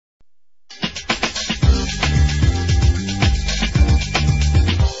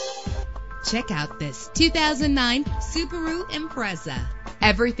Check out this 2009 Subaru Impreza.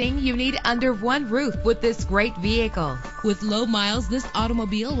 Everything you need under one roof with this great vehicle. With low miles, this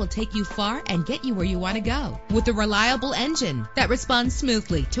automobile will take you far and get you where you want to go. With a reliable engine that responds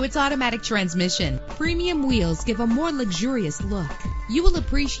smoothly to its automatic transmission, premium wheels give a more luxurious look. You will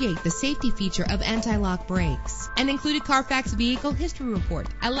appreciate the safety feature of anti-lock brakes. An included Carfax Vehicle History Report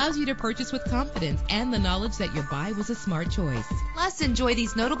allows you to purchase with confidence and the knowledge that your buy was a smart choice. Plus, enjoy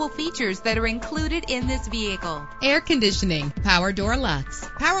these notable features that are included in this vehicle: air conditioning, power door locks,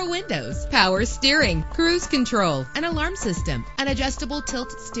 power windows, power steering, cruise control, an alarm system, an adjustable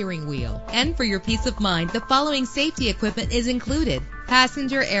tilt steering wheel. And for your peace of mind, the following safety equipment is included: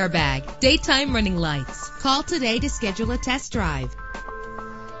 passenger airbag, daytime running lights. Call today to schedule a test drive.